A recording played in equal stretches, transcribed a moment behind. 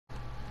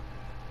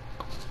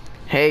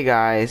Hey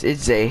guys,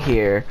 it's Zay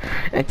here,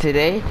 and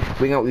today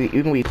we're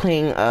gonna be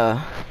playing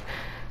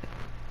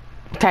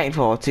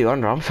Titanfall 2. I don't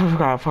know,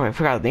 I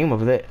forgot the name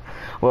of it.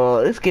 Well,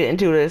 let's get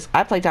into this.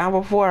 I played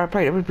Titanfall before. I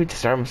played every to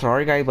start. I'm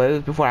sorry guys, but it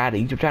was before I had a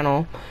YouTube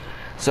channel.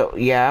 So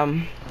yeah,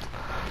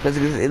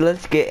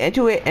 let's get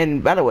into it.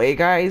 And by the way,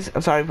 guys,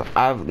 I'm sorry if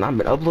I've not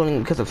been uploading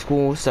because of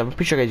school stuff. I'm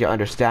pretty sure guys you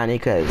understand it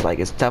because like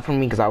it's tough for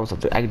me because I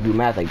could do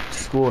math like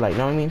school, like you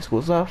know what I mean,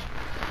 school stuff.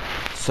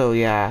 So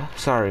yeah,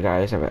 sorry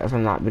guys, I've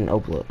not been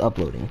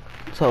uploading.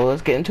 So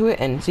let's get into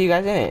it and see you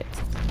guys in it.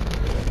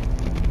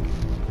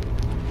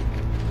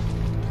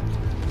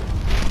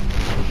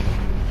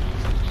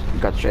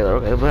 Got the trailer,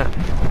 okay, but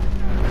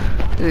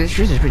this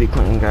street is pretty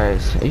clean,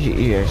 guys.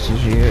 Yes,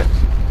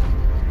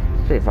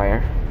 pretty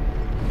fire.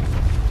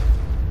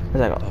 It's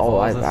like all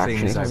live action.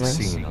 Things I've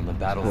seen on the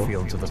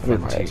battlefields of the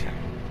frontier,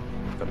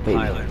 the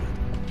pilot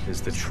is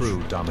the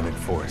true dominant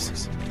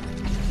force.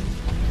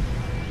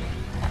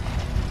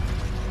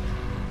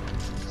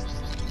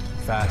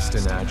 Fast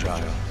and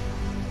agile,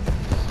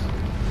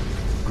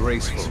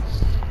 graceful,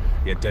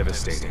 yet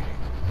devastating,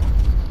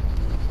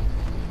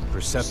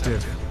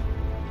 perceptive,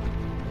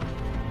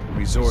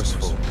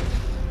 resourceful.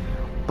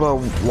 But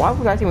why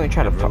would guys even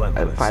try to fight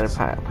a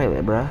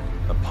pilot, bruh?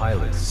 A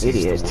pilot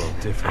sees the world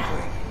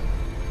differently.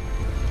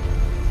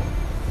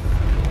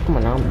 Come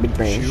on now, big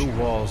range. Sheer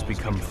walls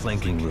become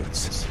flanking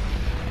routes.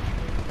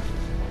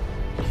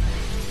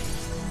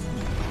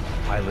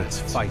 Pilots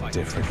fight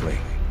differently.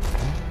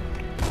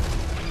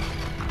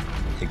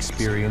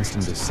 Experienced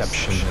in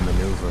deception and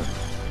maneuver,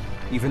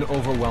 even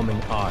overwhelming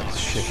odds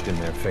shift in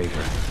their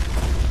favor.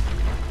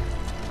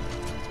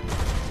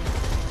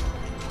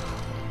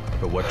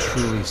 But what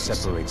truly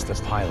separates the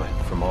pilot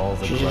from all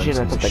the grunts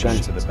and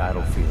machines of the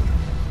battlefield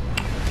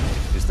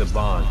is the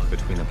bond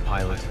between a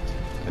pilot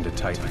and a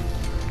Titan.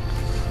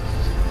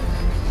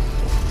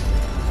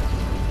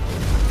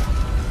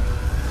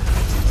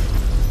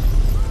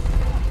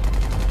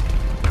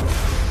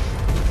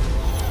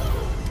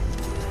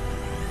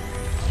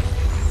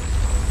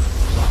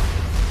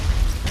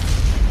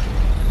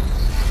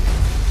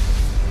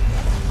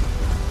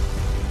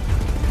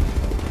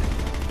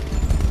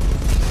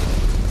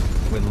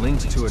 When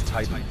linked to a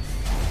Titan,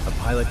 a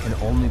pilot can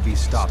only be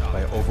stopped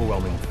by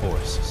overwhelming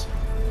force,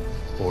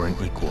 or an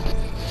equal.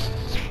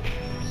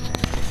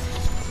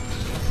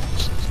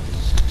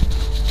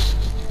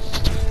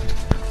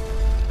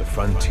 The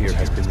frontier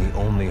has been the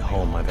only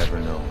home I've ever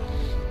known.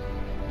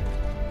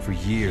 For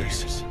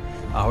years,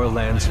 our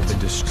lands have been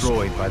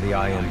destroyed by the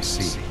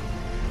IMC,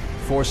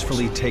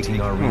 forcefully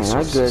taking our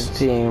resources,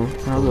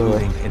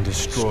 polluting and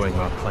destroying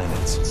our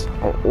planets.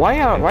 Why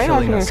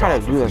y'all even try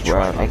to do this,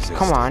 bro? Like,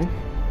 come on.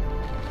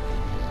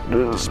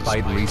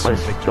 Despite recent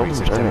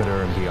victories at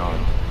Demeter and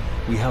beyond,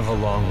 we have a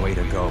long way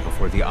to go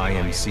before the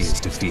IMC is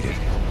defeated.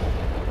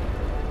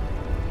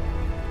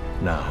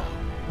 Now,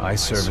 I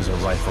serve as a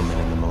rifleman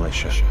in the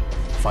militia,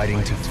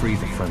 fighting to free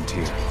the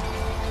frontier.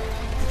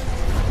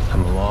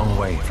 I'm a long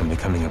way from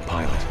becoming a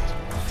pilot.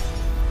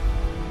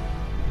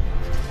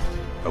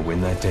 But when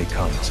that day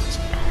comes,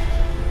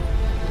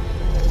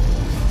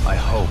 I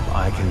hope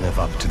I can live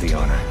up to the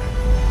honor.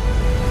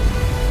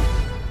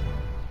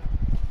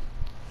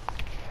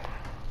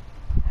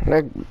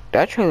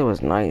 That trailer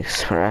was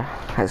nice, bruh.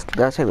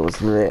 That trailer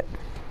was lit.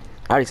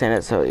 I already seen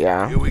it, so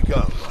yeah. Here we go,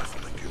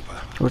 Rifleman Cooper.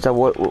 Was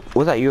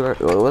that you?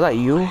 Was that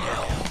you?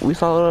 We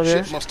saw it over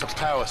there? Ship must have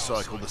power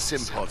cycled the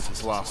sim pod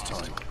since last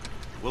time.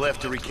 We'll have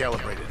to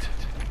recalibrate it.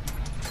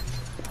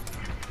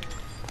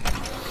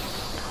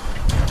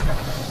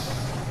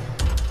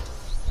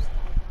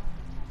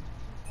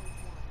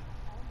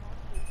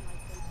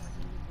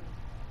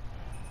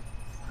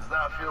 Does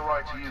that feel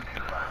right to you,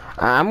 Cooper?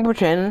 I'm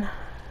pretending.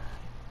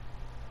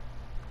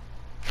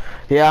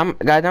 Yeah, I'm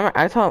gonna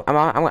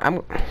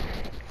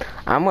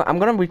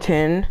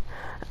pretend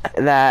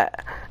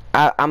that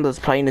I'm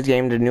just playing this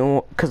game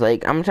cause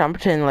like I'm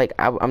pretending like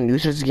I'm new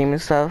to this game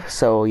and stuff.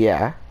 So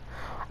yeah,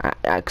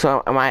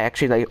 so am I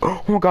actually like,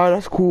 oh my god,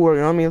 that's cool, you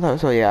know what I mean?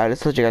 So yeah,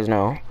 just to let you guys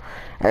know.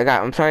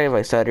 I'm sorry if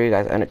I stutter, you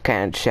guys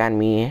can't understand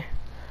me.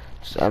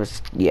 So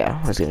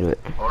yeah, let's get into it.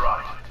 All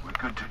right, we're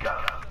good to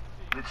go.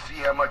 Let's see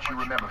how much you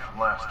remember from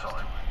last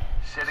time.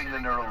 Setting the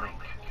neural link.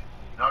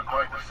 Not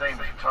quite the same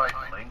as a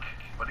Titan link,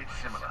 but it's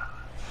similar.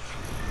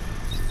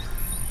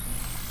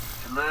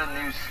 To learn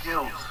new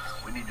skills,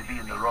 we need to be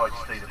in the right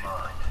state of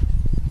mind.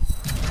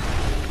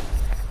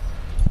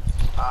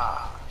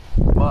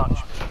 March.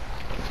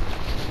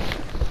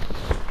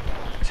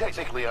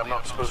 Technically, I'm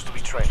not supposed to be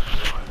trained,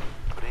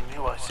 but in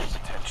you I see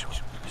potential.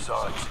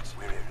 Besides,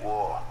 we're at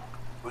war.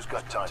 Who's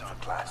got time for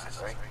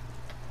classes, eh?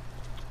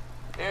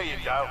 Here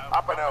you go,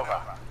 up and over.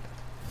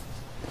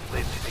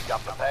 Let's pick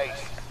up the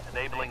pace,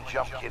 enabling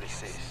jump kit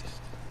assist.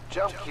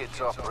 Jump kits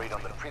operate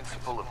on the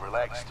principle of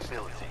relaxed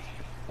stability.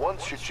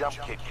 Once your jump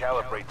kit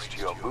calibrates to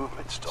your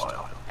movement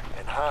style,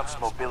 enhanced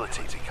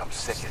mobility becomes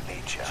second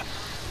nature.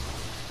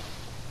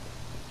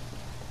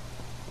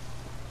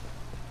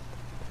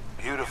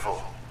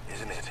 Beautiful,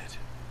 isn't it?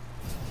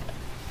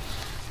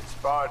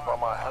 Inspired by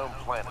my home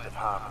planet of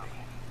Harmony.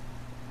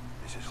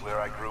 This is where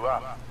I grew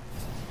up.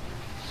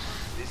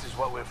 This is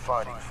what we're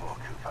fighting for,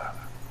 Cooper.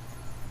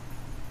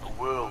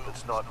 A world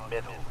that's not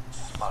metal and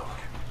smoke.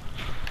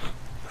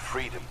 The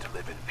freedom to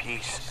live in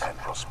peace and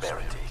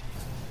prosperity.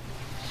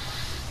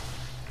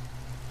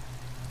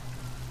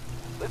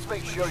 Let's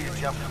make sure you're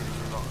jumping into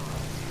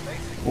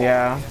the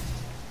Yeah.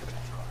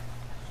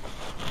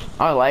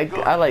 I like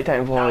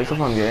Titanfall. It's a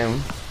fun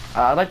game.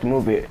 I like the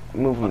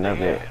movement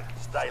of it.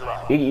 Stay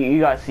low. You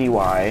gotta see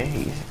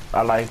why.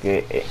 I like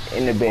it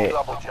in a bit.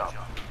 Double jump.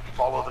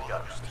 Follow the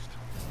ghost.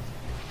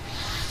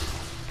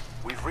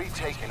 We've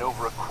retaken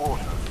over a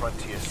quarter of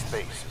frontier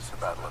space since the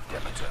Battle of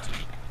Demeter.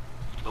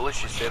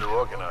 Militia's better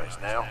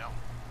organized now.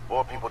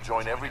 More people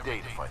join every day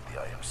to fight the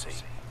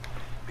IMC.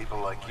 People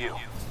like you.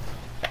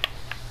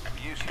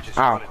 We used to just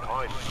run and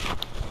hide.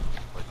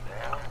 But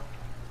now,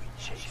 we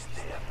chase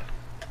them.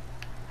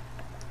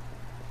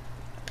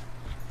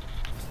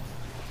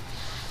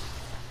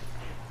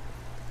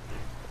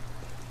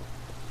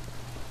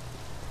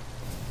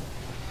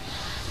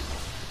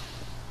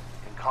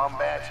 In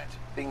combat,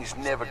 things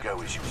never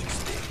go as you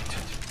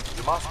expect.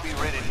 You must be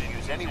ready to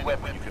use any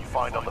weapon you can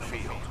find on the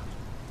field.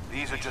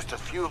 These are just a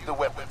few of the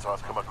weapons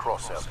I've come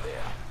across out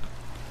there.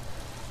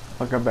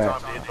 Look at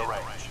that. Time to hit the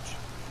range.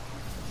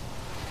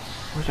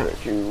 What should I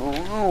do?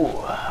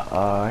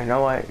 You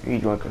know what? You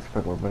want to pick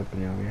up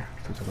weapon over here.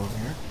 Switch it over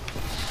here.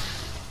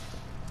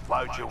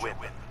 Load your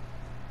weapon.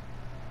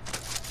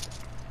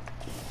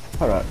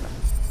 Hold up.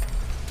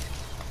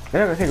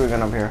 They're gonna think we're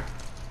going up here.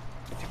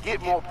 To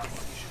get more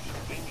precision,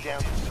 aim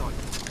down the sight.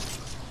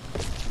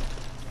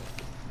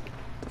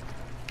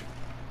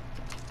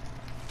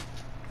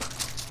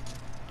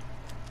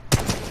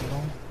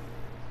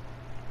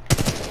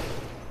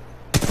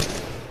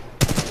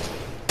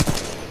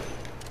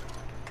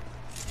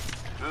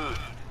 Good.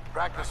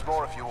 Practice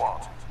more if you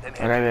want. Then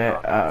Okay,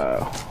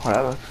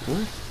 whatever.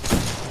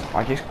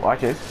 Watch this,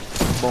 watch this.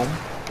 Boom.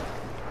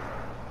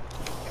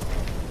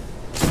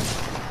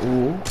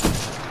 Ooh.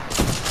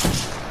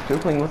 Too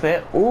clean with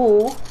it.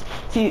 Ooh.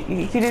 See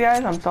the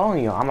guys? I'm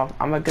telling you,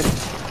 I'm a good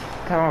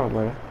camera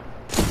player.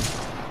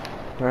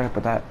 Where did I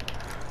put that?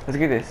 Let's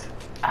get this.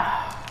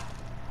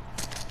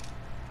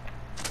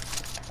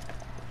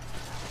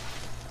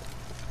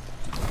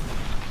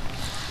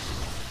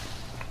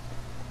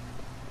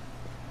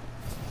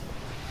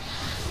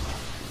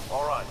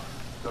 Alright,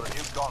 got a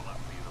new gauntlet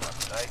for you to run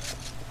today.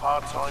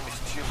 Hard time is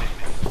 2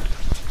 minutes.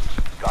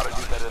 Gotta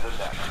do better than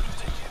that to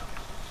continue.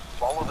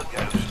 Follow the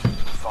ghost and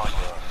find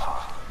your own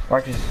path.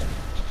 Watch this.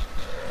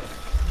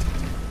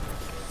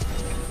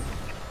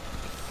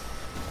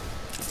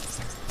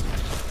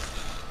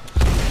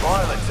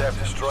 Violence have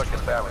to strike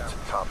a balance in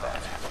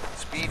combat.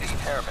 Speed is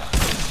paramount.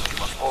 You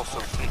must also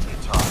keep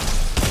your time.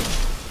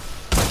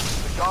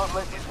 The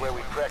gauntlet is where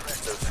we practice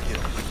those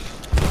skills.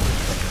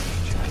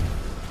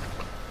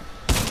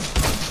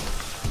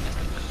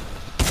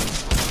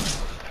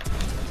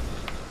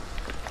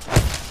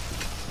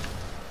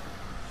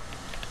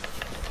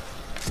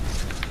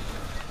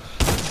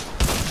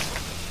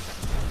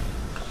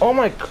 Oh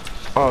my,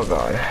 oh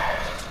god.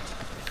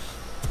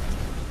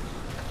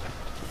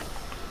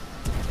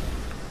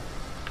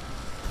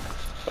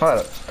 Hold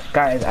up.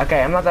 Guys,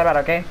 okay, I'm not that bad,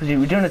 okay?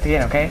 We're doing this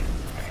again, okay?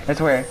 I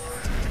swear.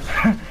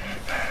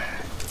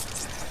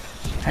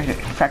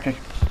 Factory.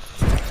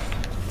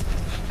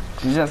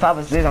 Just stop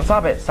it,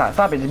 stop it,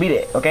 stop it, just beat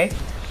it, okay?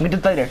 We can do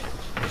this later.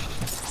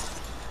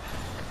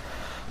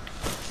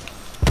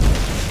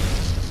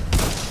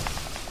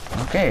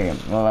 Okay,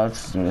 well,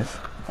 let's do this.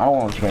 I don't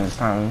want you guys this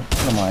time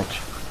so much.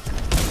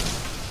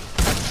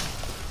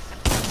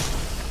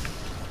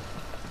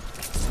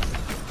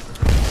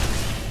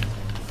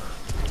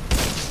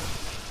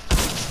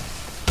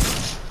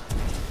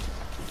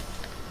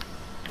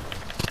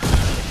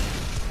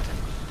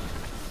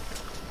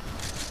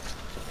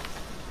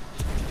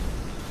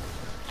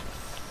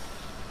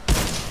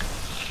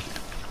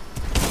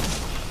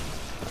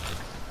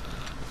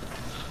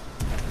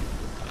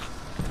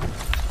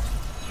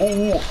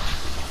 Ooh.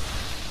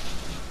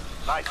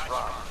 Nice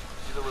run.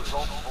 See the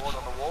result board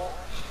on the wall?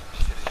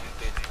 Said it in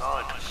dead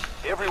time.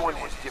 Everyone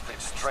has different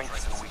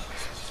strengths and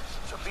weaknesses,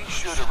 so be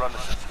sure to run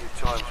this a few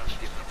times with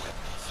different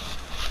weapons.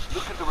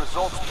 Look at the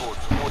results board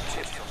for more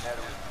tips on how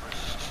to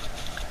improve.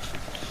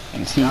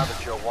 You see? Now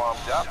that you're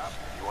warmed up,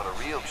 if you want a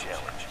real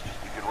challenge,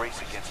 you can race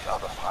against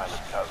other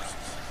pilot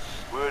ghosts.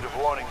 Word of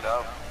warning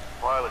though,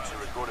 pilots who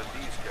recorded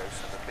these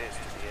ghosts are the best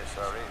in the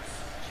SRS.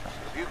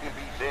 If you can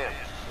beat them,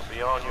 you'll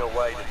be on your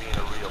way to being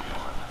a real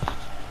pilot.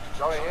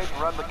 Go ahead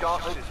and run the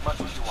gauntlet as much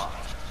as you want.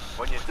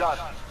 When you're done,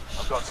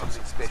 I've got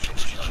something special to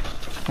show you.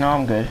 No,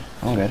 I'm good.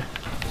 I'm good.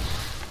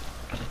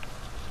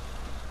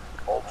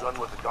 All done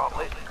with the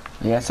gauntlet?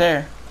 Yes,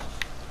 sir.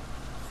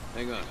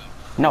 Hang on.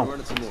 No. Run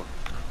it some more.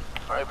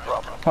 No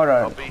problem. Hold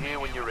on. I'll be here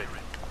when you're ready.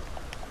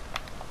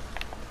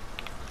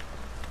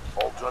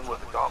 All done with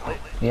the gauntlet?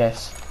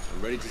 Yes.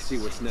 I'm ready to see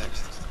what's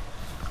next.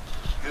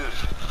 Good.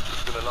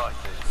 You're gonna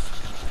like this.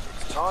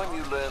 It's time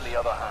you learn the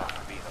other half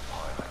of being a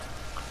pilot.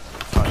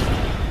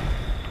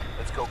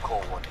 Let's go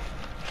call one in.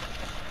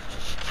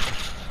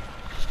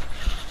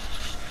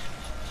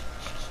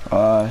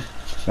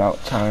 about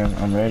time.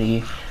 I'm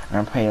ready.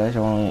 I'm paying this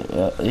only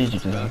easy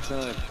to About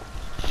time.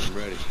 I'm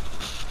ready.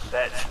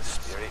 That's the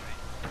spirit.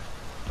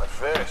 But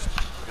first,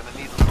 we're gonna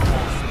need a little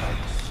more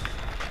space.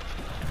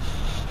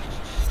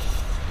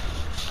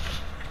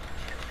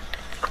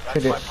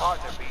 That's my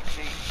partner,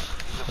 BT.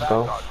 He's a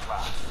Vanguard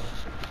class.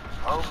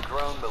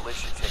 Homegrown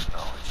militia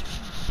technology.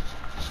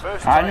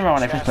 First I remember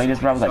when I first played this,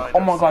 bro. I was like,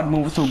 oh my god,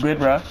 move is so good,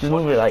 bro. This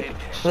movie, like,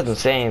 it was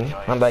insane.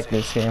 I like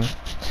this game.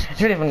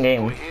 It's a really fun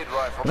game.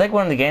 It's like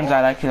one of the games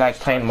I actually like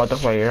playing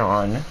multiplayer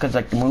on, because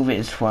like the movie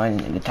is fun.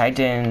 The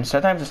Titans,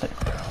 sometimes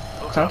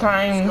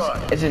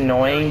it's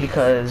annoying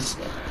because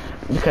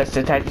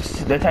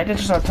the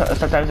Titans are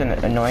sometimes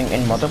annoying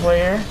in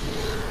multiplayer,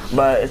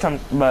 but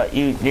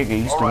you're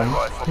used to them.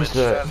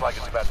 Sounds like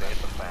it's about to hit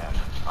the fan.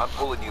 I'm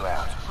pulling you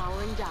out.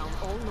 Powering down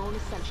all known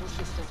essential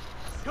systems.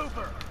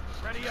 Cooper,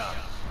 ready up.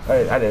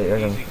 I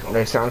did.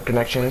 There's sound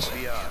connections.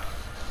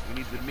 We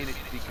need the minute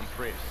to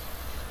decompress.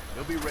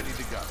 They'll be ready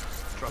to go.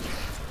 Trust me.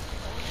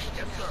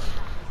 Yes, sir.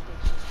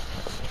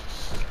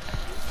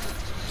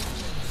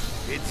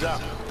 Heads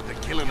up.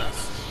 They're killing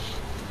us.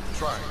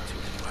 Trying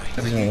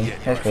to anyway.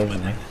 That's crazy,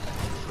 man.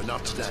 But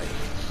not today.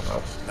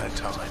 No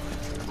time.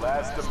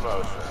 Last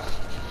emotion.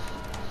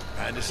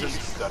 Anderson,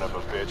 son of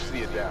a bitch. See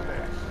you down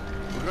there.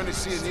 We're going to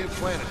see a new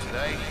planet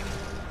today.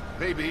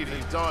 Maybe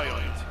even die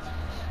on it.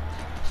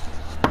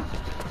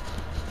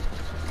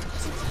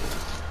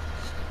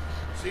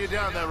 See you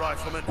down there,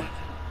 Rifleman.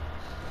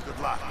 Good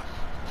luck.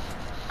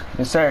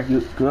 Yes, sir.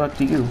 Good luck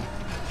to you.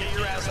 Get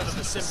your ass out of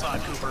the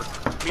Simpod, Cooper.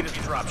 Meet at the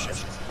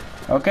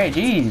dropship. Okay,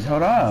 jeez,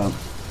 hold up.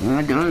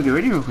 I'm gonna get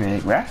ready real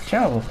quick, bruh.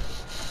 Chill.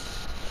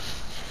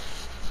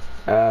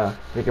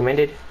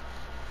 Recommended.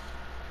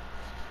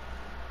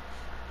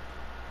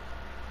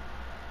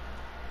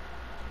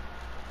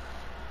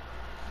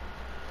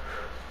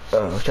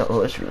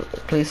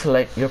 Please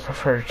select your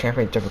preferred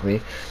champion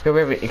typically. Your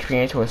favorite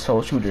experience with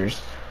soul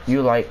shooters.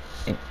 You like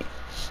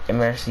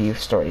immersive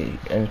story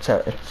and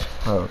so.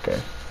 Oh, okay.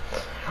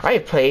 I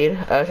played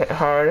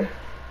hard.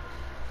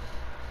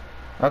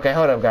 Okay,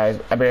 hold up, guys.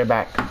 I'll be right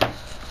back.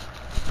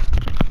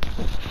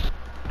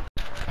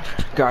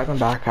 Guys, I'm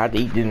back. I had to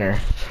eat dinner,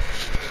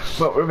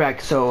 but we're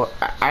back. So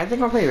I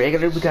think I'll play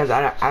regular because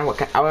I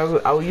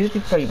will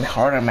usually play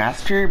hard on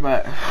master,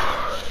 but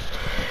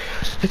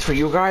if it's for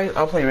you guys,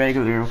 I'll play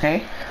regular.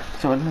 Okay?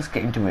 So let's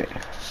get into it.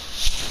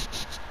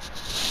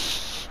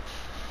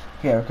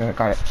 Yeah. Okay,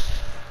 got it.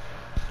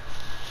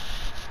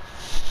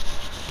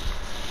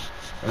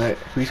 Alright,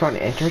 Respawn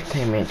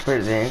Entertainment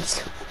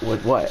presents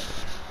with what?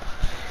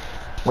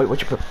 Wait,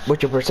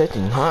 what you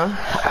presenting, huh?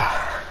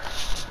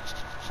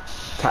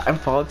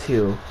 Titanfall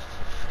 2.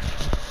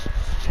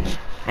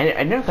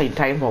 I never played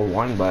Titanfall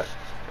 1, but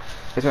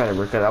it's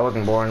whatever, because I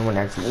wasn't born when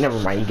never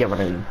mind, you get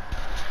what I mean.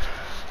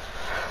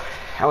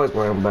 I was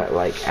born, but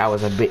like, I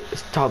was a bit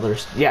taller.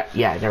 Yeah,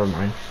 never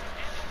mind.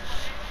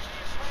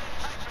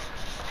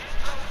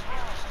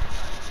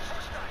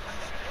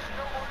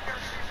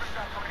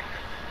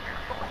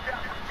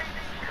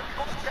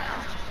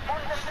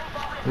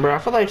 Bro, I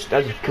feel like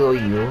I should kill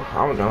you.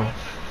 I don't know.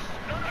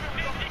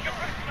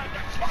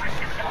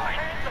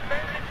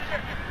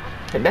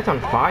 Hey, that's on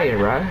fire,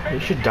 bro. You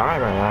should die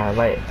by that.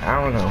 Like, I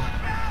don't know.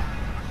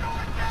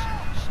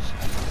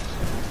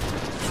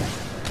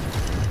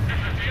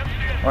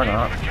 Or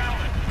not.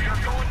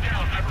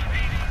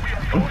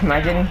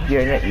 Imagine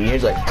you're in your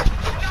ears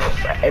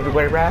like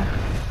everywhere, bro.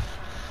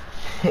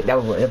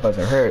 That would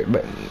hurt,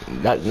 but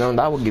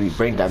that would give you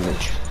brain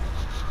damage.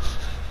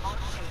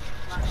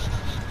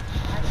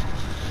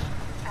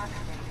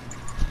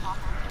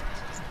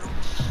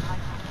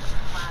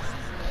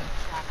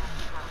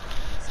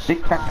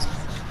 Big facts.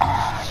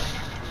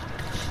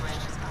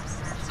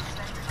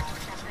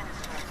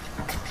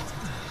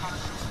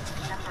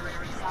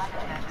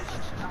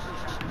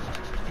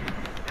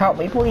 Help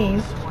me,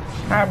 please.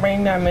 I have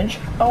brain damage.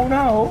 Oh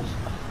no.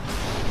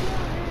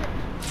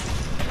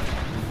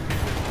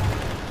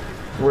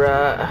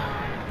 Bruh.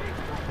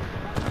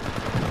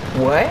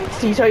 What?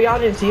 See, so y'all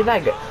didn't see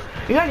that?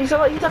 You saw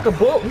like he took a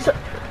bullet.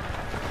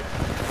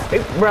 Hey,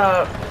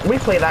 bruh,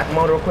 replay that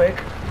mode real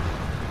quick.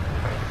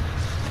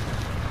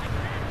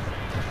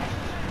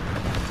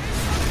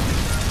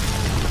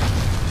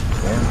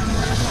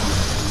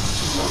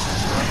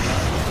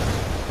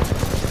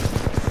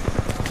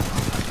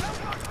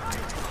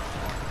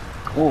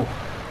 Oh.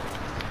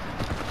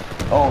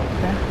 Oh,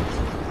 okay.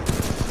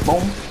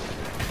 Boom.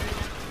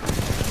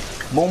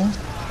 Boom.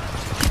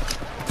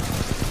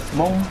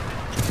 Boom.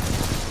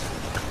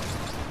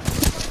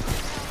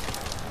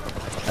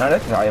 Now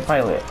that's how you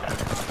pilot.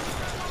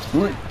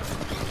 Good.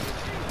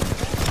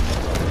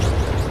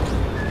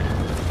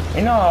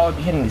 You know I'll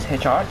be hitting these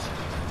headshots.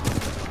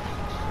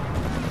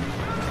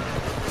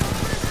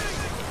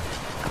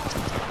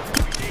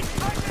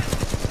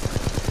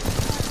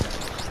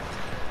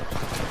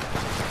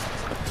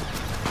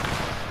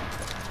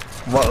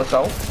 What, let's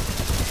go.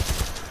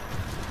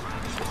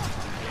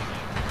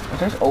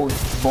 There's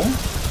boom.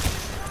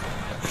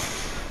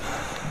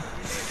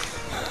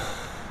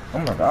 Oh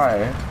my god.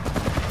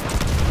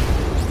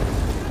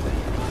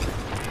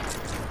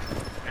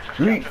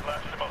 I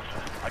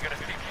got a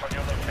fix on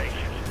your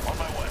location. On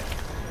my way.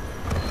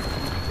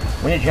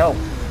 We need help.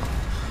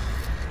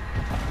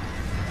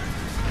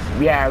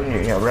 Yeah, we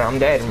need help. I'm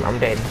dead. I'm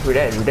dead. We're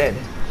dead. We're dead.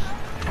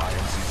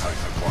 IMC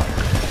Titan acquired.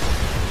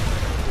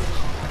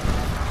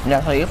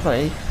 Yeah, so you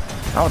play.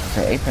 I would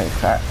say Apex.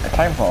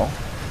 Titanfall.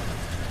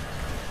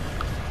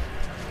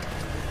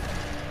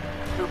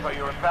 Cooper,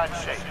 you're in bad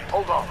shape.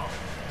 Hold on.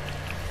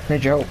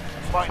 Need help.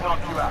 Might knock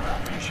you out.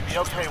 You should be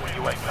okay when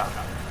you wake up.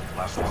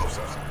 Last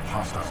closer.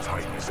 Hostile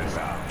Titan is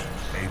inbound.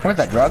 What's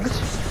that, drugs?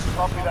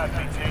 Copy that,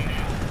 BT.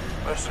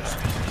 Listen,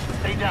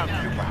 stay down,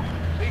 Cooper.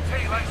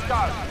 BT, let's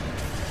go.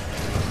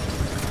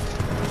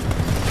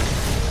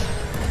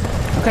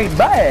 Okay,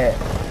 but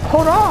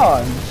hold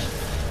on.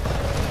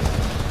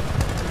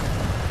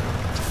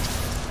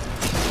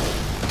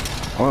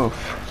 Oof.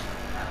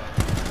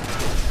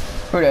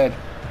 We're dead.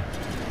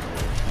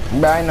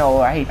 But I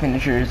know I hate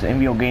finishers in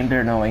video games.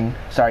 They're annoying.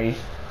 Sorry.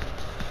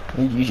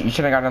 You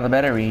should have got another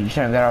battery. You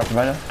should have got out the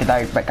battery.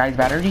 Get that guy's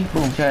battery.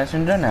 Boom. Should have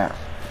done that.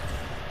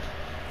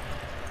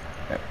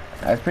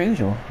 That's pretty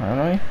usual. I don't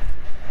know.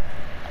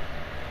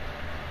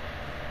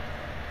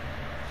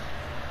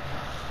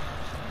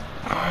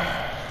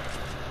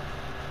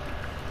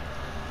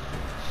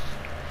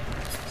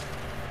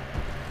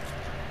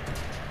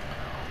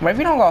 But if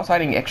you don't go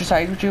outside and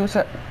exercise with you,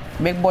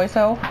 big boy,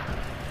 so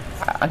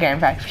again, I'm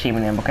fact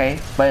shaming them, okay?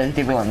 But it's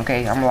willing,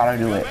 okay? I'm allowed to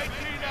do it. 18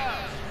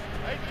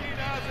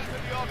 hours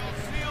until the offer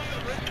sealed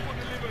and ready for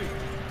delivery.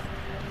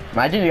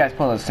 Imagine you guys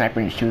pull a sniper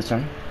and shoot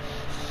them.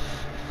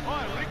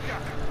 Hi, Rika.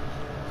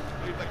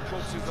 Leave the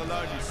corpses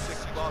alone, you sick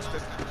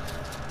bastard.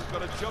 We've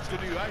got a job to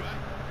do, eh?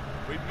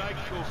 We make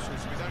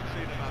corpses, we don't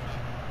clean them up.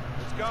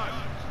 Let's go.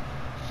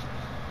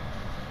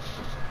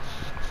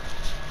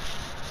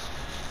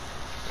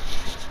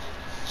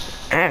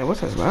 Hey,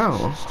 what's that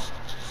smell?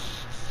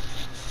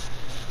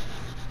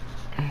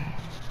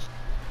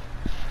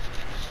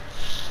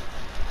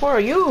 Where are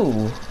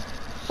you?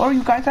 Where are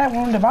you guys at?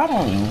 We're on the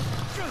bottom.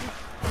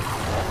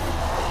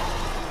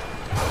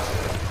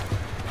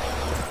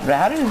 But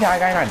how did this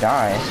guy not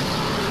die?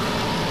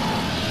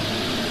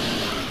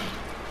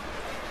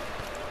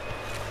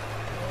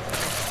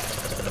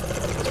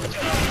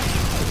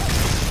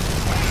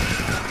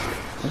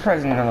 This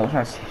person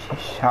gonna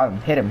shot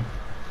him, hit him.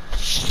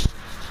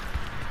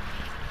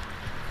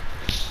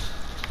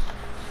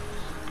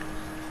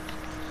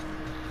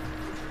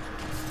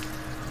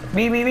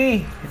 B.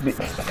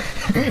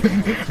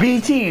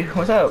 BT,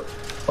 what's up?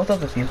 What's up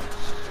with you?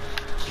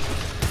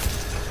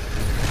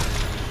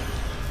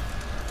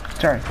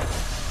 Sorry.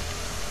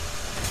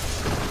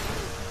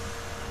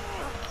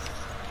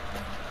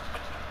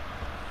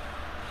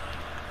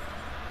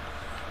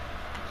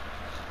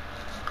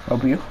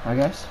 Hope you, I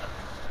guess.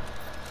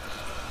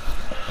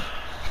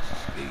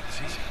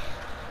 BT.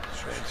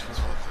 Transfer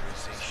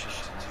authorization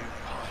to new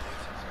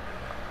pilot.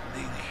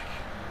 Link.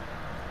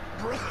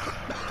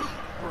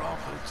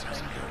 Bravo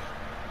Tango.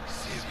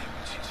 027.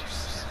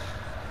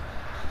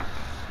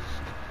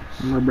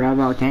 I'm a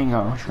Bravo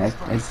Tango.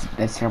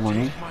 That's terrible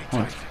name.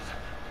 Huh.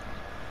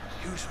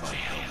 Use my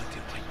helmet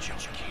in my jump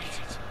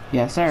kit.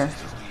 Yes, sir.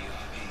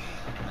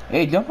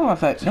 Hey, don't put my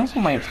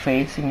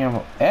face in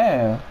your.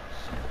 Ew.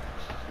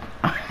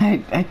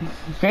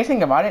 Crazy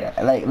thing about it,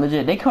 like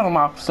legit, they cut him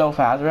off so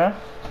fast, bro.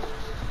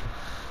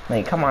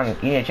 Like, come on,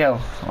 chill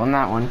on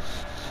that one.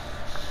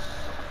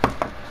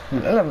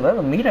 Let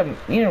him meet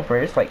him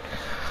first. Like,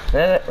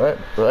 let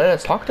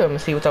us talk to him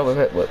and see what's up with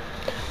it.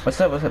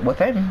 What's up with him?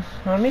 You know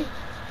what I mean?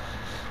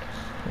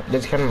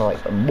 Just kind of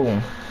like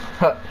boom.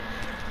 Huh.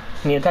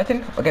 Need a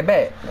Titan? Okay,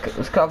 bet.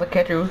 Let's call the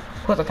catcher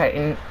who's a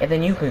Titan, and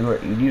then you can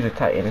use a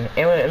Titan.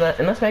 And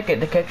let's make it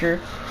the catcher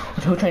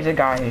who trains the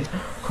guy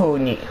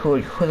who's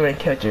the main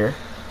catcher.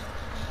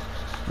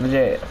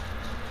 Legit.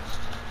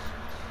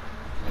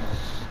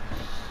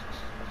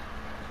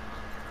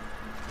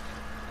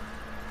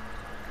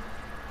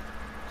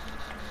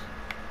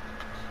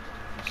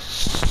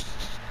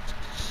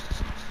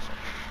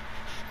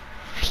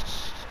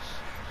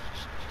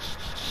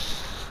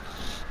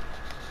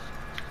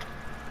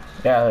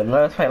 Yeah,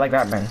 let us fight like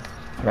that, man.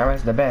 That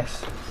was the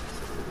best.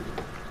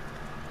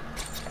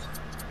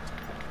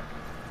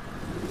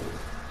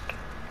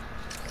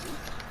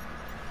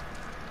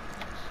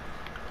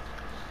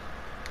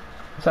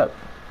 What's up?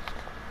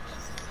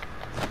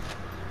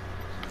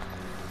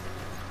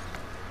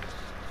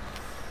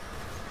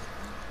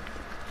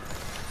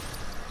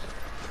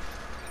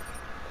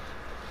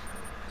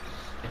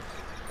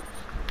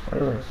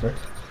 What is this?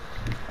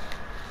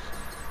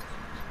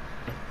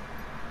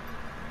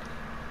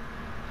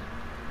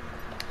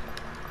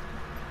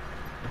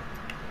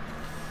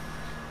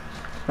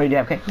 Wait,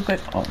 yeah, okay,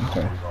 good. Oh,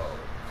 okay.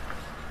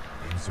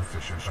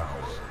 Insufficient power.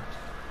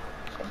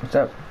 What's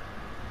up?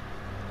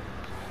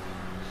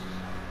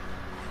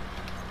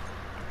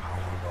 Power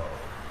low.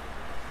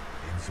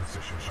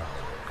 Insufficient power.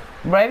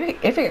 Bro,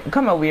 if it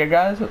come over here,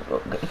 guys,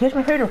 here's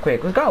my favorite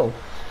quick. Let's go.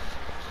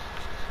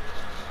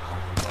 Power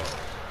low.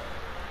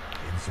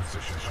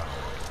 Insufficient power.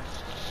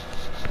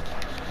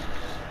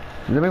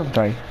 I'm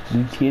sorry.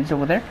 The kids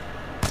over there?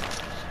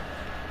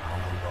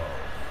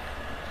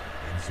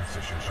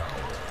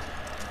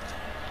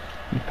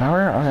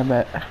 Power? Okay,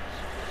 bet.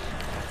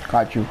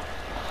 Got you.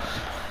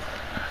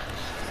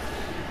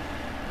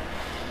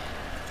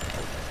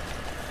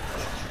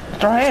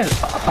 Throw hands.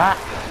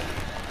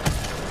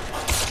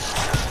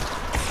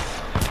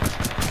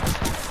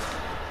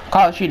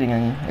 Call it cheating.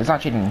 It's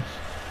not cheating.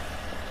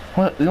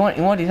 What, you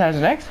want these hands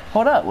next?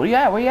 Hold up. Where you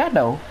at? Where you at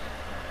though?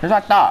 There's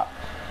like that.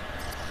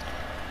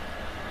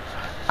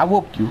 I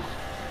whooped you.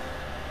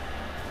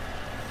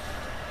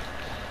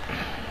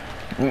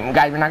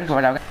 Guys, we're not gonna go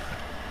right now.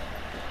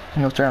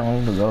 No, sir,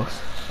 I'm the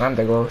ghost. I'm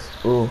the ghost.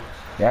 Ooh,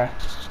 yeah.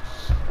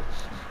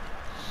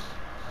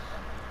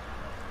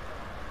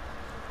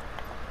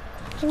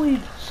 Wait.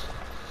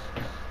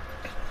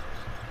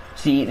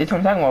 See, this one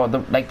I'm talking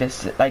about, like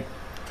this, like.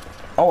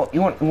 Oh,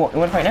 you want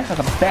to fight next? Like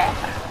a bat.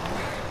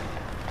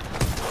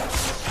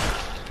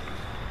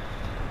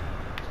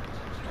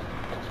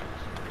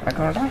 I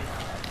gonna die.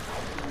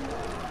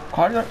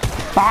 Carter,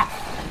 bat.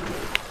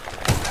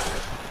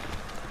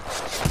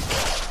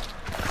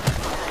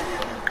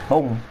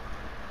 Boom.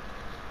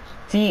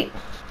 See,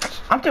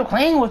 I'm still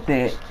playing with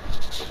it.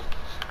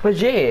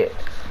 Legit.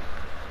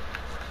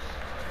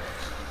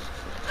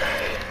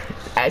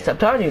 I'm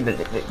telling you,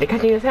 they're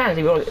catching his hands.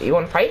 You want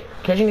to fight?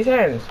 Catching his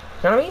hands.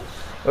 You know what I mean?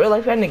 Real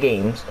life and the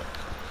games.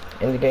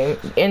 In the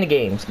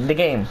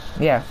game.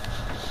 Yeah.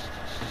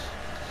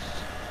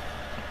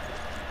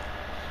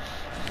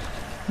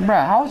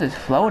 Bruh, how is this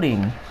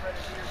floating?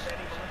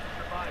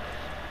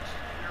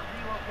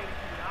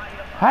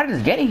 How did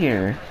this get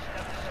here?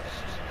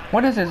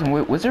 What is this?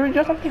 Wizard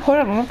or something? Hold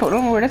on, I don't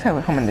know where this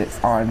is coming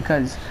on,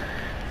 because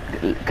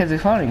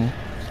it's floating.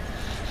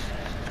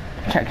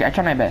 I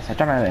try my best.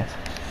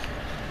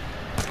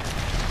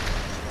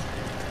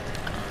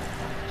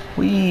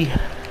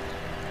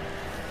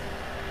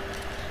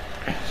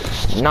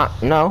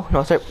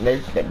 No, sir.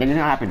 That did not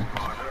happen.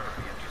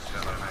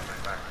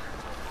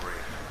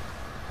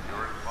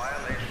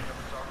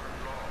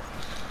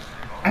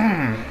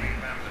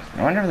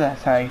 I wonder if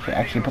that's how you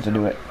actually supposed to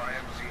do it.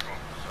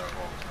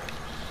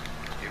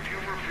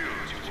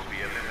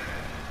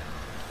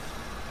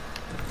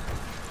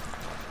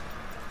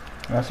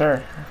 No,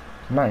 sir.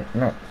 I'm not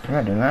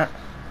doing that.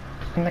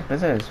 What do you think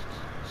this is?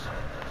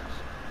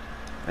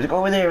 Let's go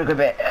over there a good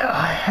bit.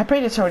 I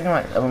played this already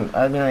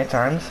a million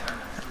times.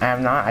 I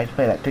have not. I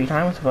played that 3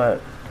 times, but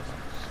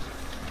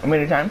a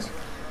million times.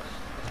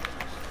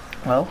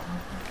 Well.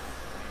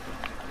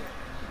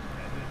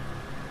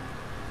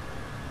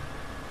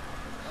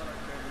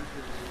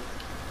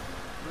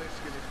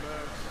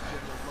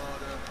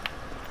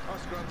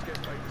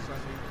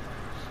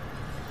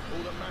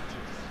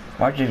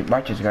 Watch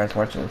this, guys.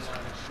 Watch this.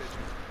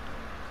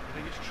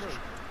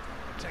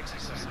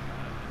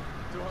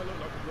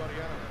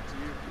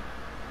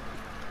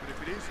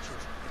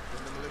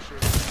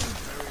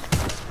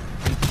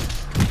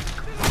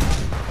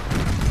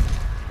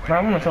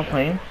 I'm gonna stop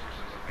playing.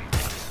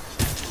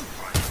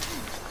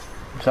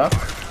 What's up?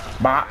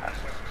 Bah.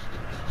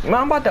 Man,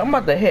 I'm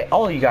about to hit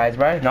all of you guys,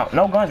 bro.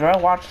 No guns, bro.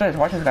 Watch this,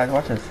 guys.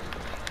 Watch this.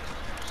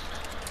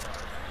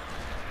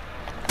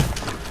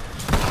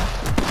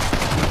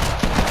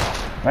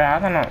 Wait, I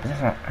don't know. This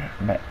is not.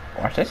 But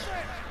watch this.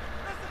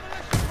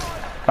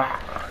 Bah.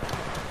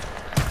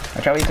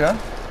 Watch how we go.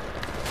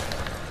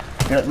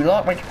 We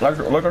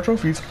like our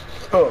trophies.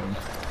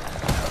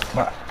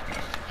 But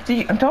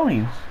see, I'm telling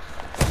you.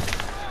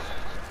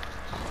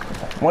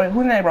 Wait,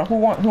 who's next, bro? Who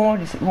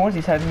wants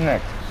these heads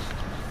next?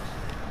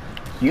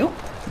 You?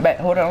 Bet.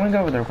 Hold on, let me go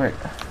over there quick.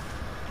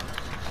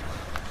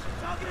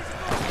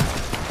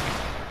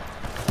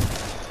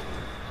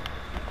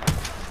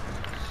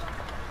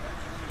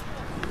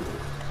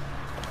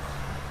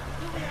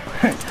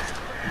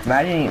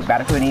 Imagine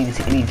Battlefield needs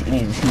to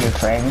see your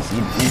friends.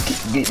 You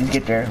just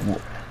get their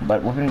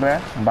butt whooping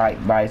breath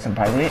by some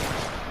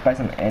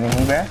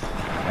enemy breath.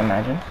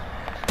 Imagine.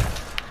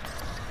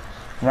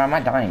 Bro, I'm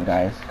not dying,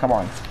 guys. Come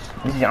on.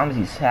 This is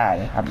honestly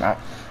sad.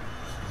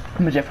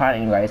 I'm legit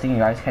fighting you guys. Thinking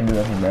you guys can do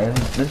nothing, bro.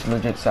 This is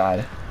legit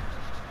sad.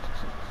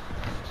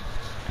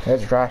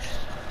 That's trash.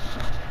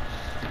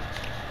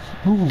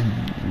 Ooh,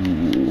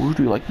 what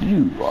do you like to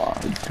do?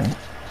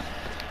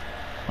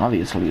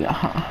 Obviously, you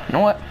know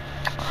what?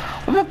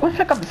 Let's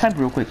pick up the sniper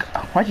real quick.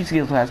 Watch these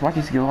skills, guys. Watch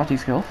these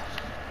skills.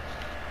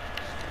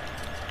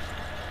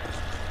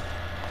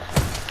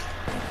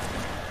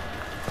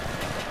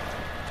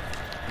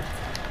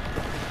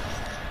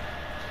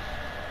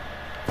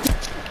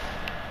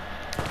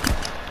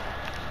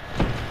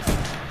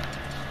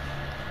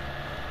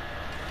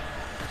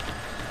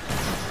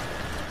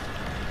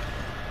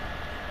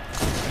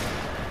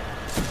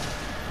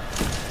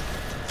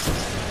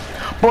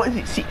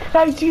 But see,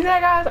 now you see that,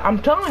 guys? I'm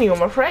telling you,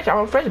 I'm a fresh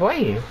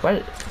boy.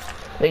 What?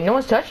 Like, no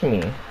one's touching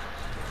me.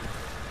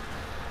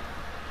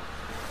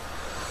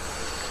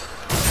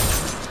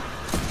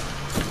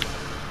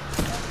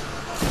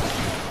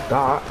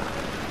 Stop.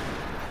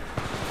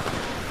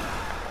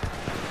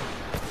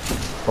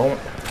 Boom.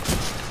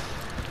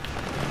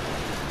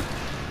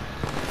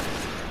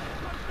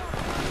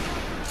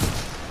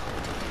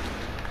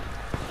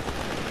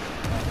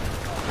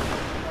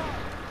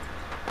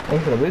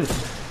 for the boost.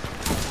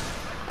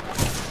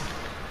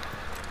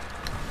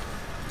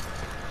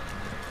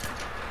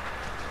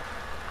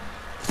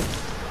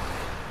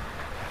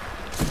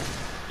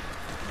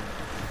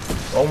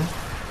 Oh.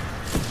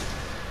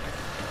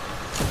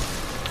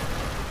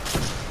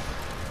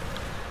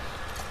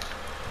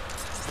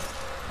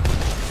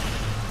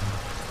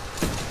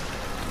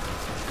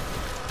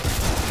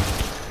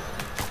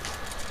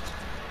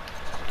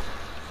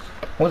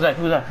 Who's that?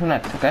 Who's that? Who's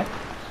next? Okay.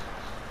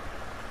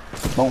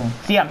 Boom.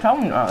 See, I'm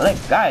telling you, like,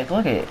 guys,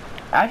 look at it.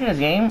 After this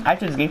game,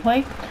 after this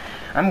gameplay,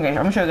 I'm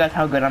gonna show you guys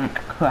how good am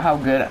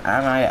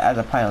I as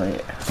a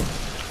pilot.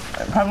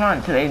 Probably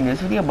not today in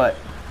this video, but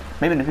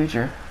maybe in the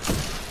future.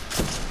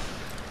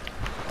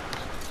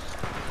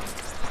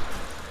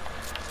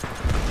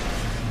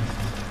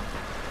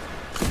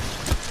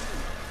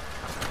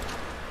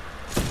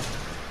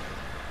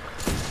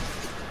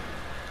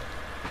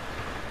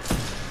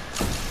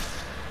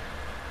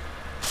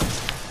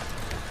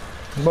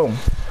 Boom.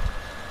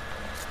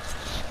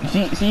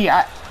 See,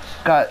 I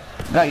got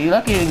you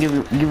lucky to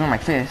give me my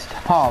fist.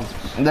 Pause.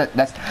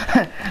 That's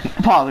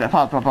pause.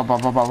 Pause.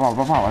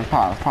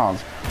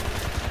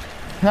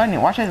 No,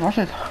 watch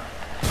this.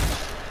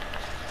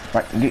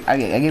 Right, I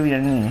gave you the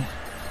knee.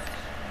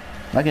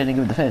 Lucky I didn't give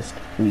you the fist.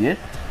 You did?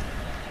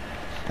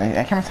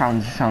 That kind of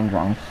sounds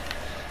wrong.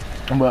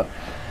 But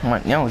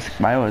my nose,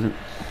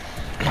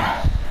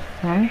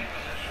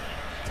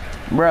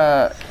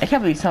 Bruh, I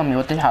can't believe you telling me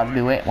how to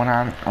do it when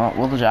I'm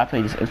well, the job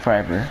is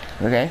forever.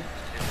 Okay.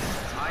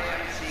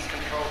 IMC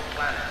control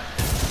planner.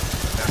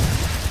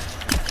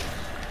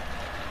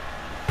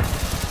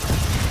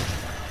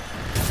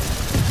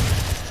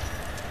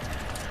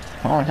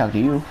 I want to talk to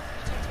you.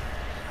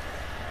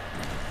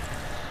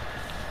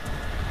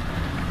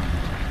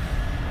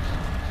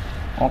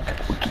 Okay,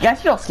 you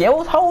guys your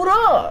skills? Hold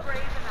up!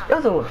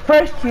 Those are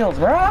first kills,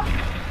 bruh.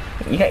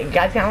 You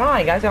guys can't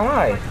lie. You guys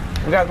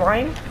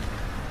lying?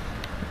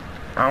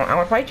 I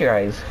want to fight you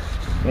guys.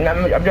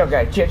 I'm joking,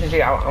 guys.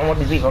 Chill. I want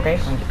this beef, okay?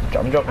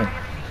 I'm joking.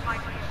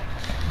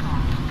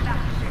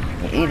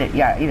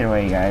 Either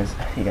way, guys.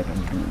 You guys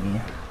can beat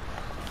me.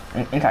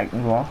 In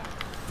Titanfall.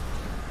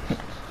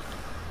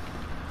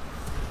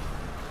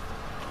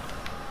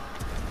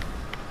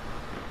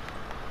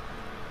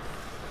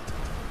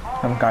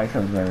 Some guy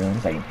feels very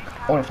insane.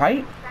 I want to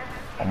fight?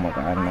 Oh my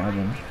god,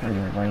 imagine.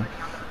 Everybody.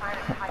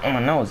 Oh, my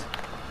nose.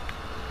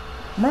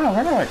 Bro,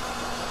 where do I...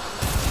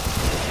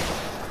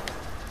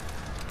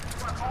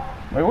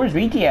 Wait, where's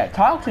VT at?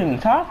 Talk to me.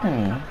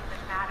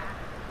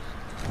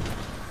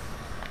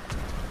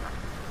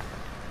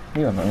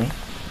 You don't know me.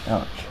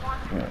 Ouch.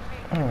 Yeah.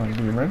 I don't want to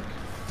do you, man.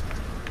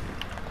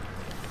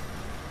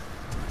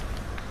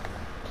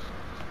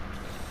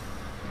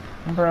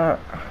 Bruh.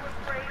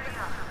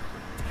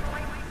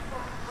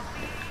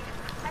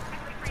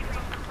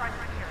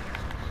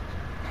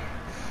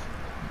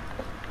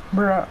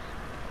 Bruh.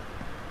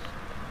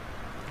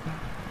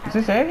 Is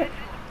this it?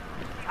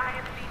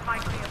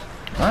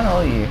 I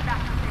know you.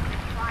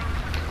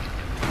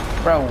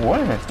 Bro, what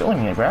is this doing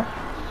here, bro?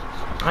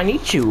 I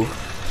need you.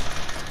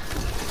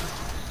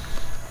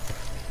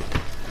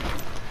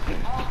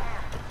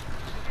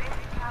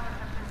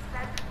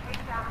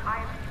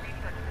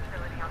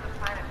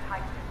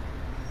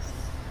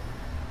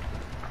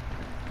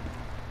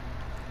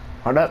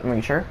 Hold up,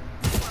 make sure.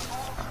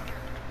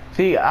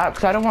 See,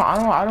 cause I don't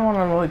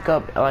want to wake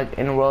up like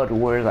in a world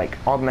where it's like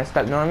all messed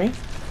up. You know what I mean?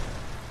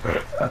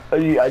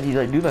 I need to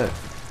like do that.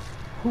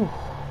 Whew.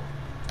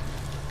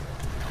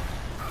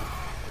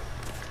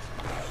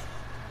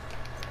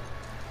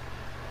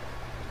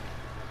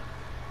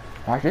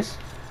 Watch this.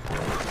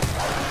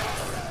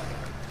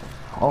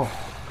 Oh.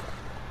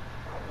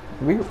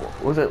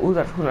 Who's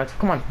that?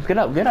 Come on, get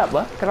up,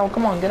 bud.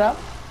 Come on, get up.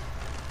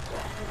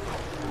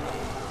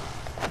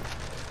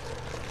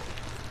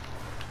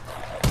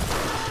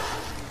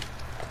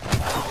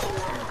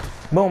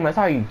 Boom, that's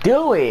how you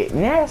do it.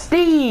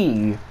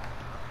 Nasty.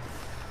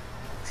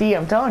 See,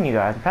 I'm telling you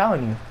guys.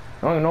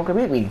 Don't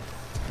compete me.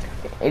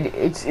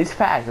 It's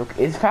fact.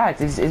 It's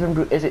fact. It's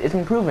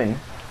improving.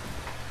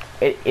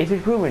 It's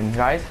improving,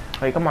 guys.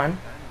 Like, come on.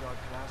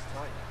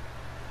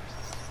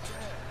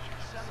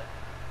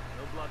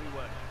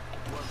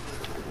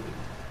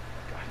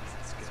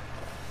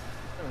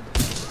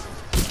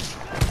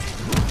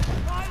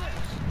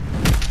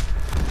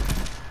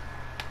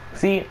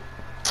 See,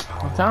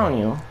 I'm telling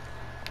you.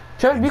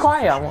 Just be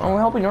quiet. I'm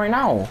helping you right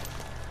now.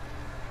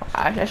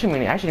 I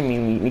shouldn't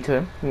mean me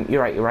to him.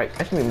 You're right.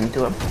 I shouldn't mean me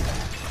to him.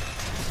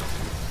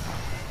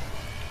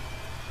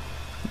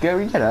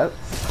 Get up.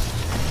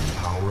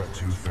 Power at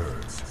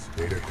 2/3.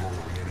 Data core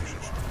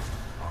reignition.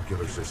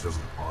 Ocular system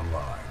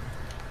online.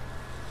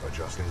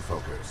 Adjusting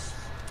focus.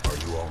 Are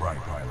you all right,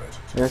 pilot?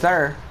 Yes,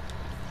 sir.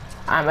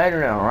 I'm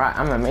better now, right?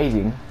 I'm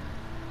amazing.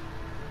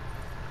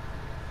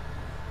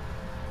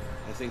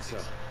 I think so.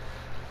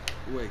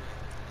 Wait,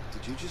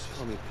 did you just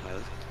call me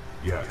pilot?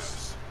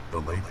 Yes. The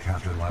late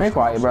Captain Be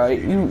quiet, bro.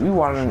 You know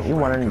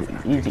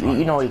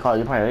what you call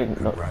your pilot.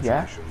 Yeah?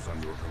 Congratulations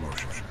on your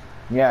promotion.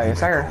 Yeah, yes,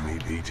 sir. Call me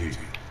PT.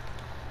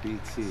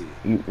 BT.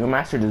 Your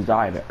master just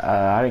died.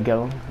 I didn't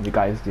kill him. You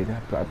guys did.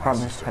 I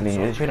promise. I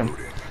didn't shoot him.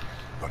 Rebooting,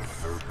 but a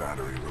third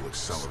battery will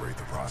accelerate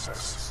the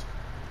process.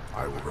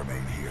 I will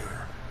remain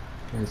here.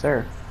 Yes,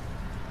 sir.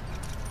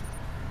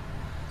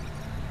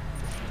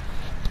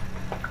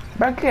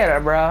 Back at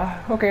it,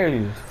 bruh. Who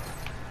cares?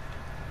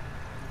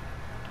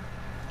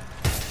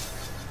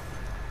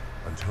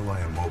 Until I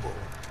am mobile,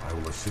 I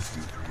will assist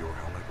you through your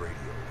helmet radio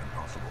when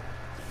possible.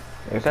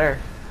 Yes, sir.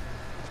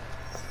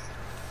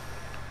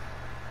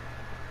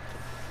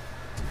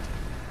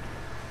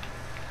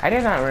 I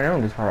did not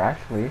remember this part,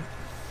 actually.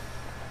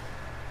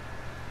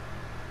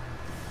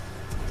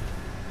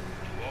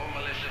 All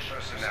militia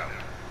personnel.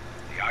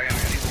 The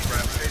IMC will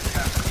grab safe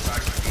passage back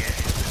to the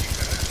edge of the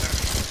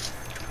defense.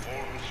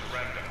 All who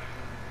surrender.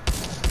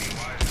 Be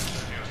wise to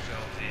turn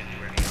yourselves in to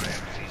any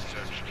IMC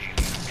search team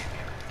in the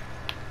area.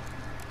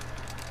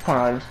 Hold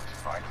on.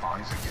 I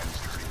advise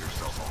against turning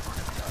yourself over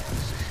to the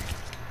IMC.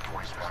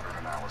 Voice pattern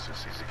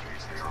analysis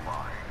indicates they are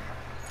lying.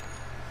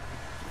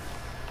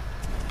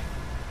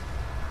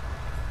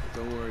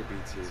 Don't worry,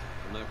 BT.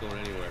 I'm not going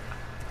anywhere.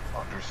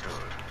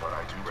 Understood, but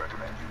I do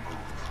recommend you move.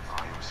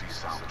 IMC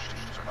salvage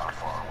teams are not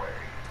far away.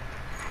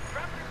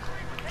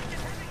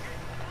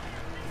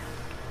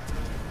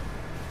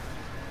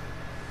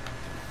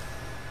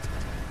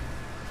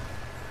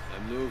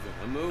 I'm moving.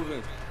 I'm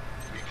moving.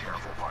 Be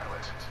careful,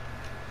 pilot.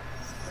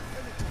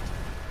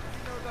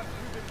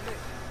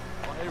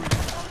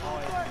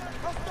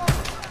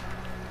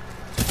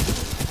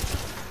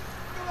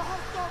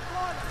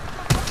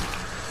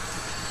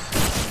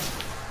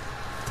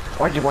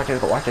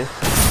 Watch this.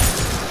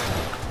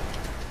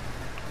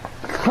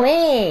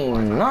 Clean!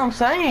 You know what I'm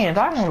saying?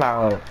 Talking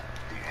about. The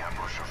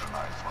ambush of the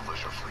 9th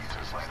Militia Fleet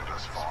has landed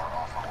us far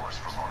off course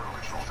from our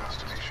original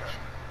destination.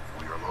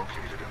 We are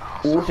located in a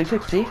hostile Ooh,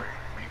 660. territory.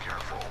 Be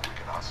careful, we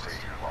cannot stay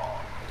here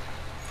long.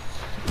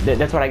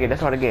 That's what I get.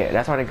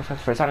 That's what I get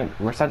for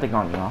something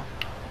on y'all.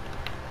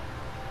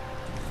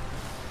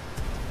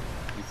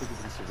 You think we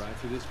can survive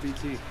through this,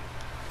 BT?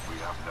 We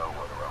have no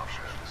other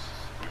options.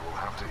 We will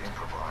have to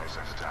improvise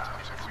and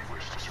adapt if we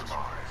wish to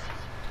survive.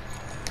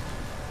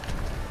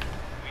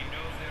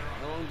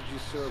 How long did you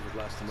serve with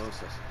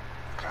Lastimosa?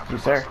 Captain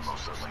sir.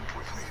 Lastimosa linked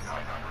with me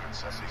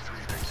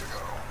 973 days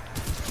ago.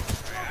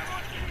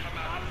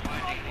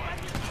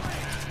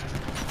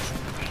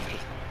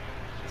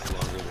 It's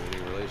longer than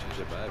any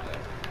relationship I've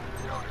had.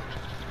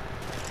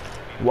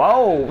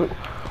 Whoa!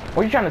 What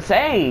are you trying to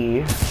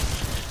say?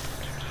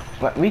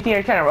 What, we think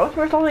you're trying to roast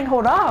me or something?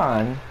 Hold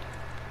on.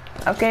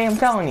 Okay, I'm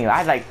telling you. I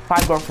had like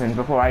 5 girlfriends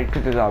before I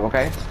took this job,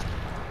 okay?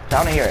 So I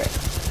wanna hear it.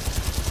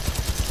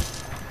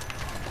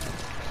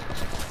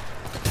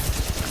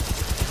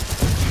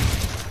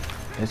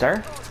 Yes,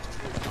 sir?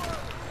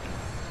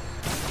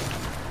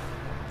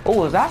 Oh,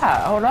 what's that?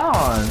 Hold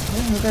on.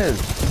 What is this?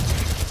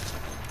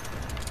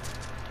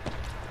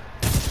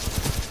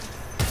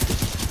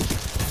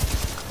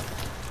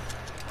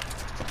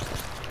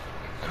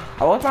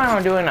 I was planning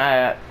on doing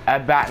a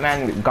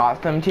Batman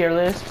Gotham tier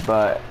list,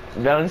 but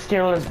villains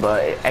tier list,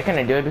 but I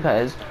couldn't do it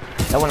because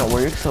that wouldn't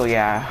work. So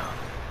yeah,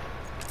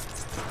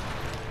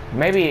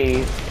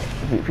 maybe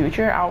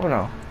future. I don't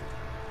know.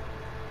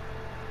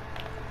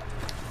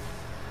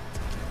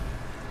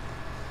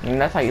 And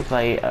that's how you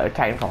play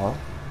Titanfall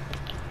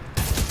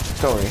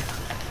story.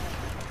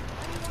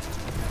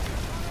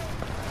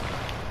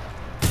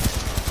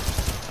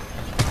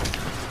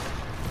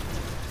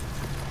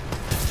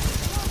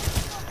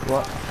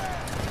 What?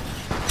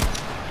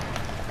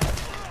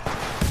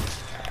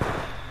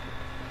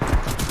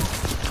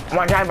 I'm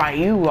gonna try by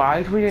you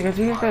guys. We can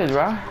see this, bro.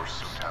 Your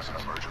suit has an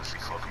emergency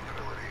cloaking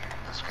ability.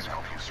 This can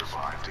help you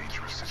survive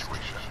dangerous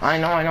situations. I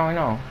know.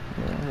 Yeah,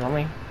 let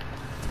me.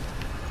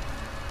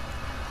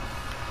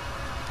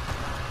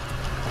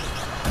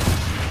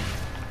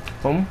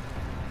 Boom.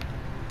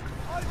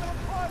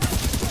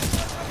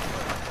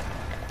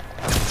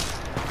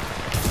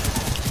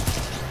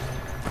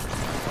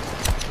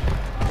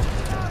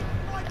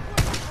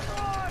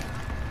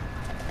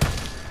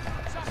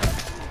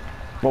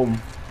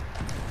 Boom.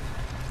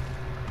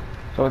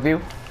 So with you,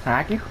 can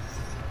I hack you?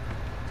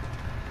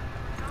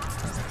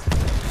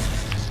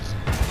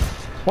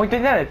 Wait,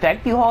 did that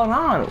attack you? Hold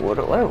on. What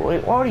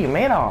are you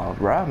made of,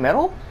 bruh?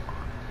 Metal?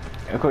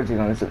 Of course, you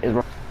know, it's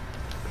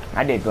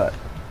I did, but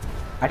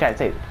I tried to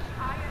save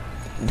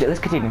it. Let's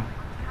continue.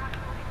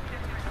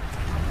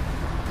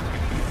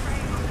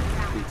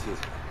 BT,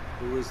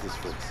 who is this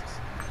folks?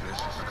 This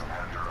is the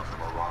commander of the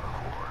Marauder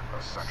Corps,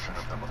 a section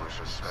of the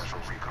Militia Special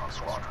Recon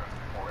Squadron,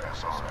 or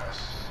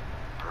SRS.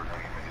 Her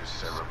name is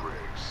Sarah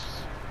Briggs.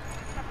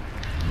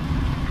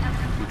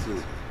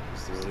 BT,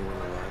 is there anyone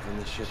alive on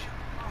this ship?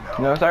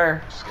 No,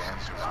 sir.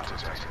 Scans do not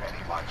detect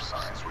any life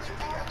signs within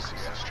the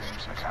MCS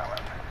James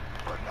McAllen,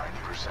 but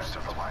 90%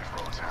 of the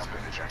lifeboats have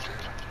been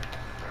ejected.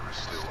 There is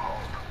still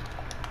hope.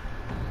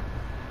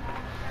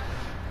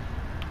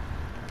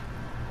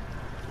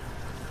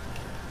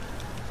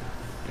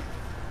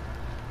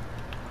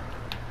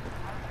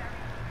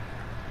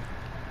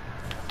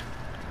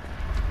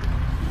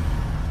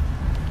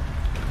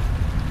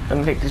 Let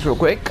me take this real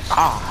quick.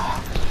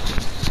 Ah.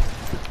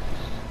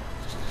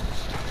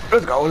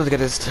 Let's go. Let's get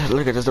this.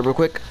 Look at this real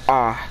quick.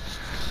 Ah.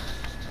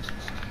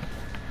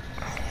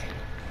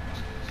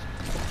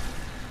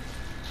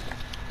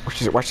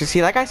 Watch this.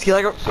 See that guy? See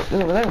like?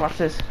 Let me watch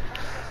this.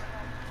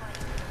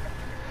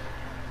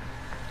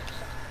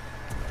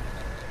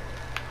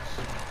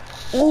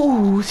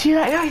 Ooh, see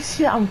that guy?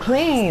 See that? I'm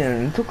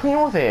clean. Too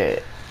clean with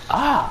it.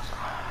 Ah.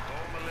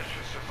 All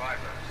malicious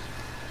survivors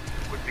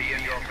would be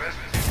in your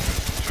business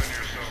to turn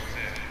yourselves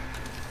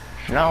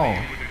in. No. You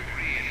would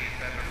agree it is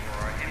better for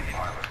our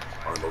empire.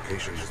 Our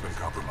location has been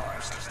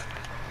compromised.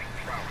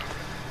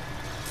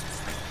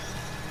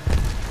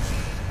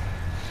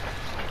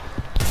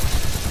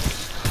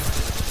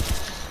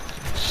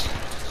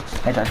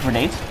 I touch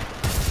grenades.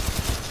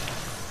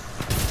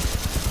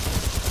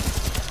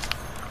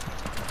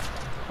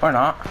 Or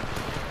not.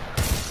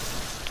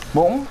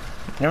 Boom.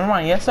 Never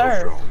mind. Yes,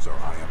 sir. Those drones are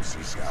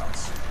IMC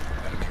scouts.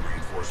 Enemy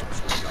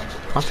reinforcements will be on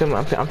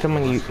the way. I'm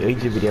filming a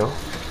YouTube video.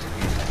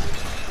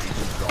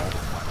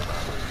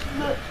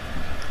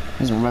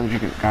 This is my brother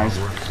drinking, guys.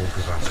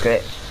 Let's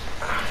get it.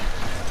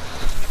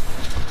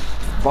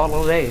 Ball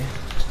all day.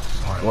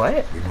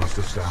 What? We must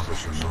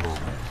establish a neural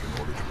link in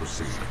order to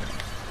proceed.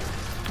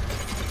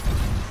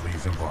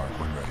 Please embark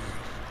when ready.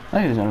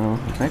 I use that real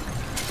quick.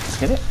 Let's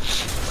get it.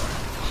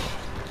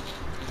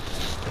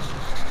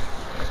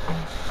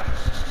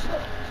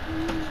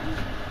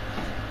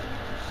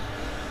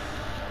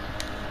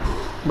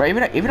 Bro,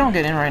 if you don't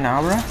get in right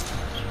now, bro.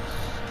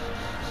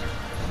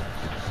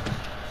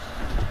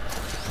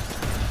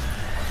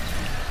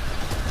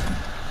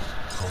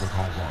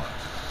 Protocol 1.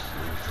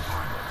 Move to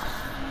pilot.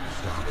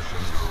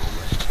 Establishing neural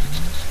link.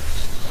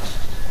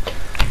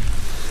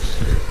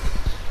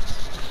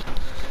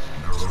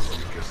 Neural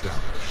link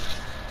established.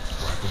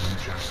 Rifleman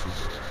Jack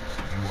Cooper,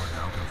 you are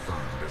now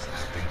confirmed as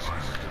acting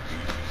pilot of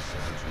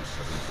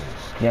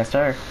BT-7274. Yes,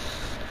 sir.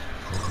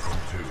 Protocol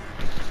 2.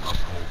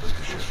 Uphold the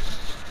mission.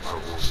 Our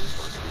orders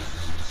are to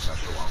resume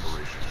Special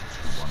Operation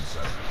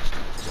 217.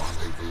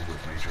 Rendezvous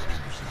with Major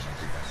Anderson at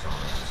the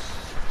SRS.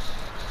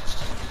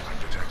 I'm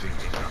detecting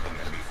incoming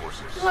enemy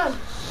forces.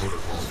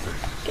 Protocol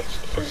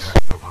 6.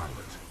 Protect the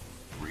pilot.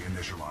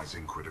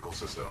 Reinitializing critical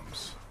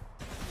systems.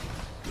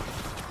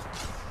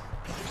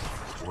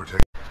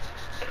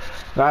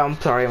 I'm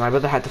sorry, my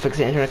brother had to fix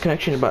the internet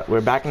connection, but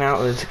we're back now.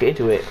 Let's get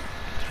into it.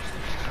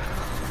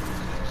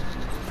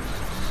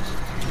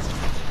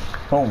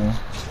 Boom.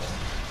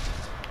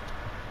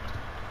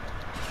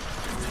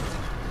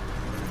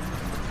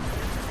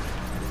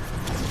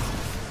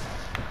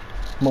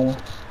 Boom.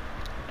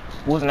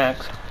 Who's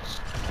next?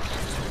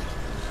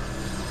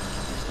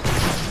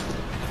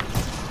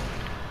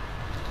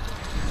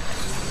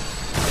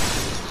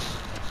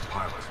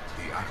 Pilot,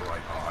 the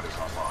Acolyte pod is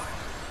online.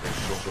 This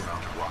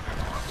shoulder-mounted rocket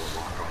pod will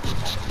lock on with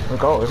multiple...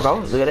 Let's go, let's go.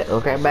 Look at it.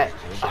 Okay, back.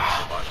 The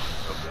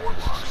more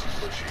locks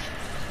you achieve.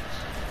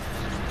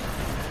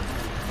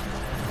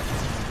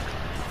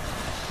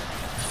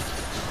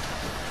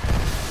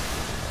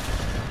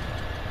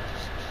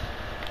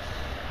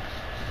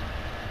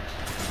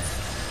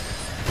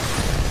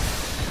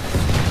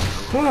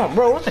 Come on,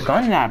 bro. Where's the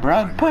gun at,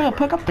 bro?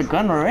 Pick up the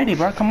gun already,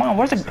 bro. Come on.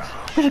 Where's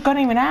the gun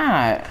even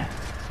at?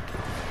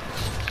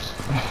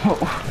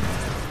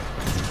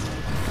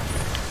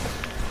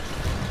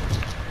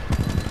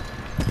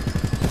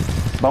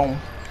 Boom.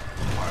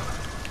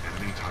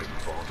 Enemy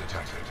Titanfall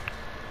detected.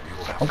 You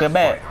will have Okay, to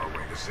bet. find our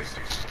way to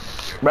safety.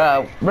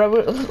 Bro,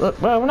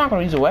 we're not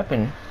gonna use a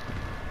weapon.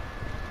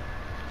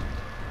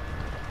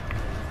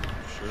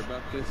 Sure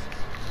about this?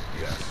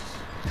 Yes,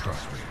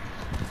 trust me.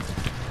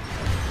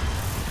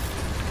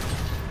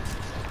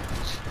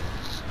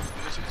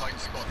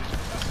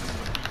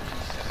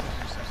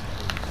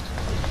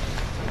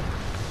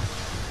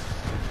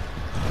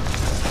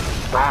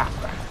 Ah.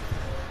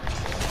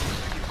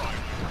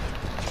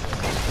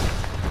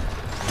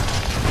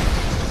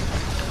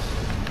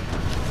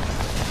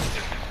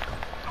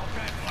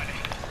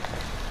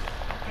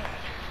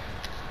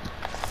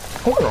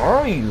 Where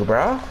are you,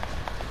 bro?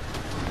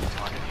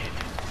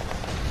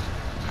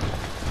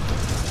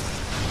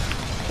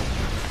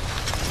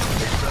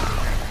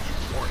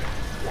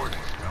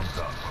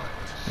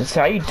 That's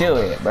how you do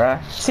it,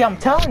 bruh. See, I'm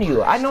telling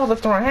you, I know the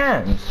throwing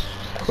hands.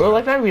 Real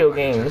life and video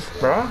games,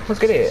 bruh. Let's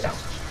get it.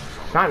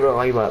 Not real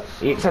life, but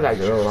except that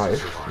real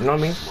life. You know what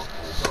I mean?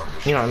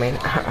 You know what I mean?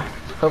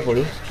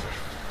 Hopefully.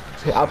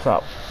 Up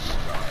top.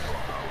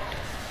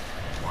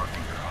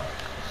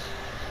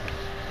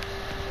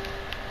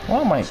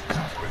 Oh my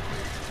god.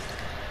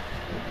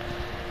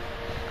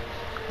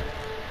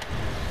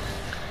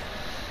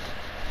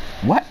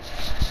 What?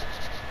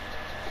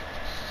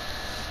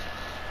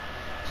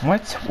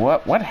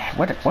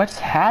 What's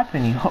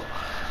happening?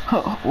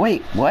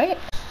 Wait, what?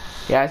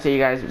 Yeah, so you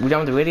guys, we're done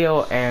with the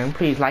video, and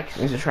please like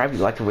and subscribe if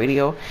you like the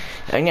video.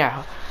 And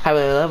yeah, have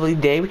a lovely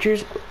day,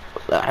 witchers.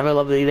 Have a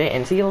lovely day,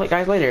 and see you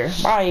guys later.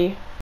 Bye.